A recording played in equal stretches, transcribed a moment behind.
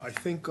I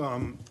think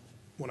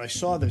when I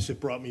saw this, it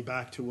brought me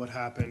back to what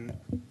happened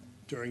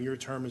during your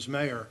term as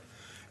mayor.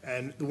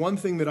 And the one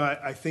thing that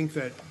I think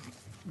that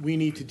we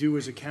need to do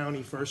as a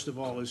county, first of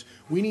all, is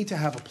we need to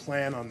have a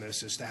plan on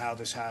this as to how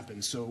this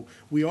happens. So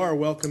we are a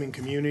welcoming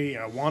community.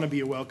 I want to be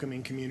a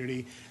welcoming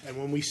community. And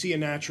when we see a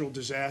natural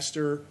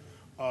disaster,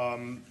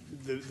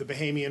 the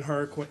Bahamian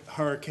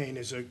hurricane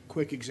is a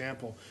quick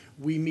example.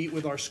 We meet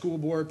with our school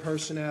board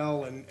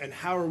personnel, and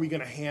how are we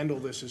going to handle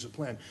this as a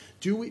plan?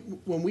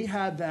 When we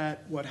had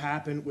what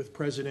happened with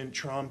President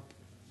Trump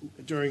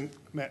during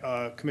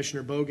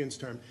Commissioner Bogan's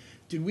term,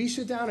 did we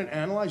sit down and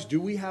analyze, do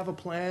we have a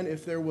plan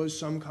if there was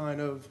some kind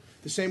of,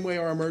 the same way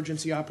our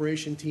emergency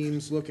operation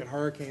teams look at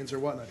hurricanes or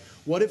whatnot?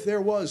 What if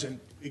there was, and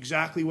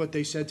exactly what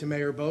they said to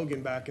Mayor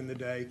Bogan back in the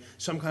day,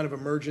 some kind of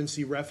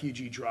emergency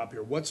refugee drop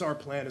here? What's our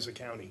plan as a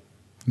county?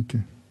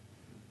 Okay.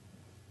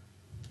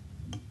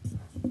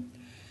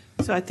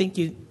 So I think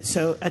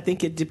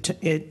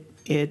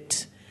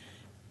it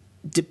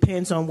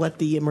depends on what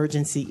the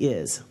emergency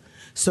is.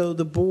 So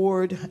the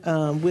board,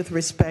 with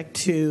respect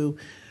to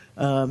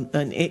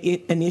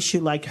an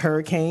issue like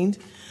hurricanes,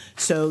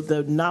 so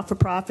the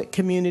not-for-profit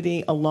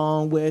community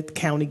along with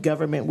county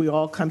government, we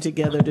all come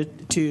together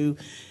to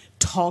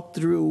talk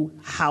through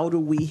how do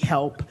we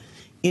help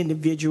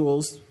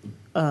individuals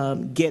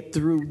get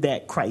through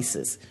that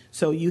crisis.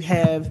 So you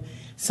have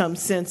some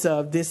sense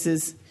of this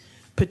is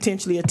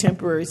potentially a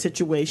temporary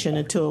situation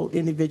until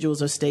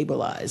individuals are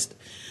stabilized.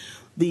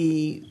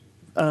 The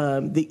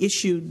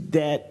issue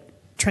that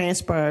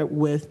transpired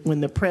when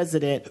the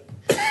president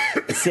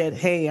said,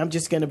 hey, I'm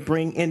just going to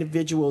bring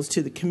individuals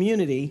to the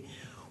community,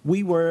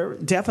 we were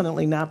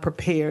definitely not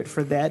prepared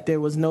for that. There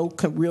was no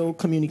real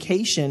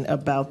communication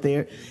about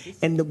there.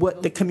 And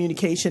the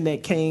communication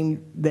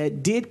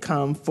that did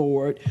come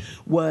forward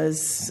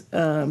was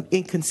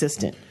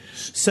inconsistent.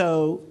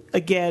 So,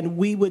 again,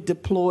 we would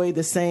deploy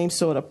the same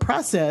sort of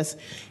process.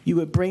 You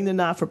would bring the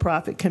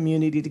not-for-profit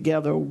community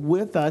together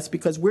with us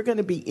because we're going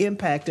to be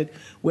impacted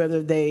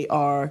whether they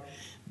are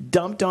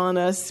dumped on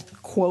us,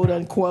 quote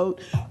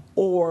unquote,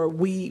 or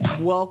we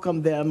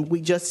welcome them.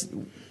 We just...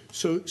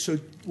 So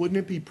wouldn't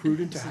it be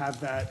prudent to have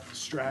that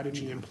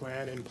strategy and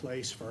plan in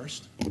place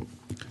first,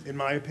 in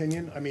my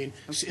opinion? I mean,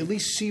 at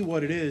least see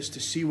what it is to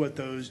see what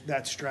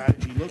that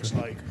strategy looks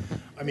like.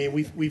 I mean,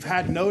 we've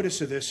had notice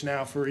of this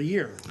now for a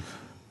year.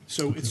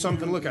 So it's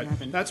something to look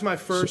at. That's my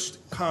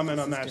first comment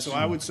on that. So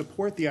I would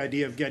support the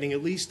idea of getting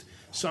at least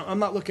some, I'm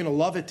not looking to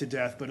love it to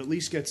death, but at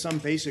least get some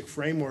basic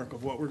framework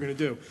of what we're going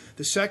to do.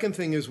 The second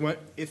thing is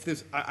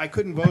I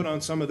couldn't vote on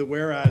some of the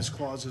whereas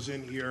clauses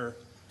in here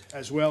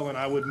as well, and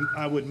I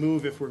would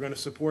move if we're going to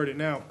support it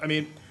now. I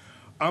mean,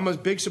 I'm a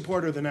big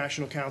supporter of the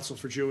National Council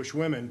for Jewish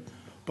Women,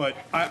 but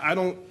I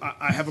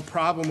have a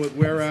problem with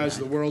whereas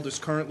the world is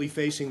currently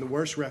facing the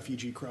worst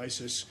refugee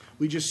crisis.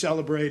 We just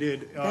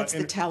celebrated. That's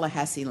the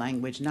Tallahassee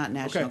language, not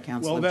National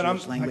Council of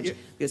Jewish language,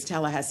 because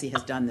Tallahassee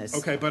has done this.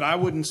 Okay, but I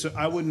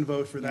wouldn't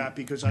vote for that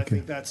because I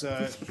think that's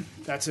a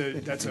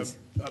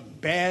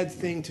bad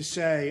thing to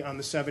say on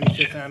the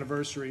 75th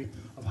anniversary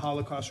of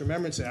Holocaust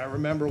Remembrance Day. I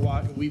remember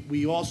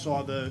we all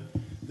saw the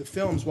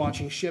films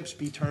watching ships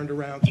be turned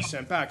around to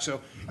sent back.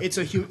 So it's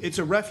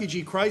a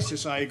refugee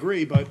crisis, I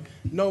agree, but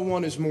no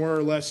one is more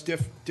or less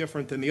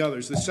different than the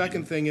others. The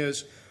second thing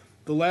is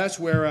the last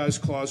whereas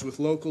clause with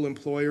local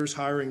employers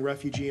hiring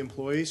refugee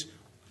employees.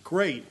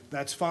 Great,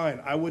 that's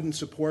fine. I wouldn't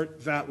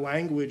support that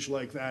language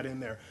like that in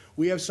there.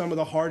 We have some of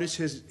the hardest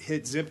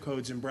hit zip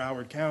codes in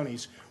Broward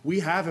counties. We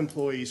have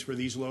employees for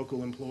these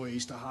local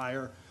employees to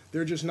hire.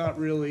 They're just not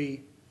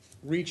really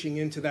reaching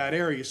into that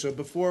area. So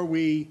before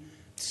we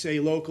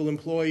say local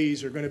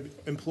employers are going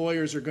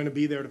to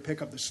be there to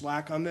pick up the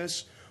slack on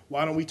this,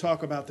 why don't we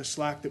talk about the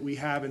slack that we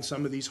have in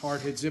some of these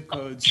hard-hit zip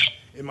codes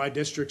in my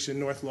districts in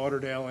North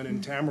Lauderdale and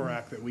in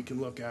Tamarack that we can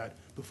look at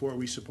before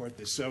we support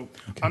this. So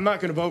I'm not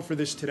going to vote for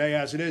this today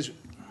as it is,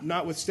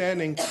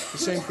 notwithstanding the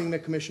same thing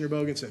that Commissioner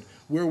Bogan said.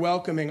 We're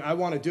welcoming. I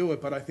want to do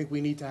it, but I think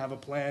we need to have a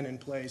plan in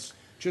place,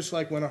 just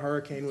like when a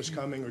hurricane was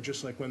coming or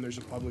just like when there's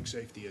a public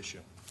safety issue.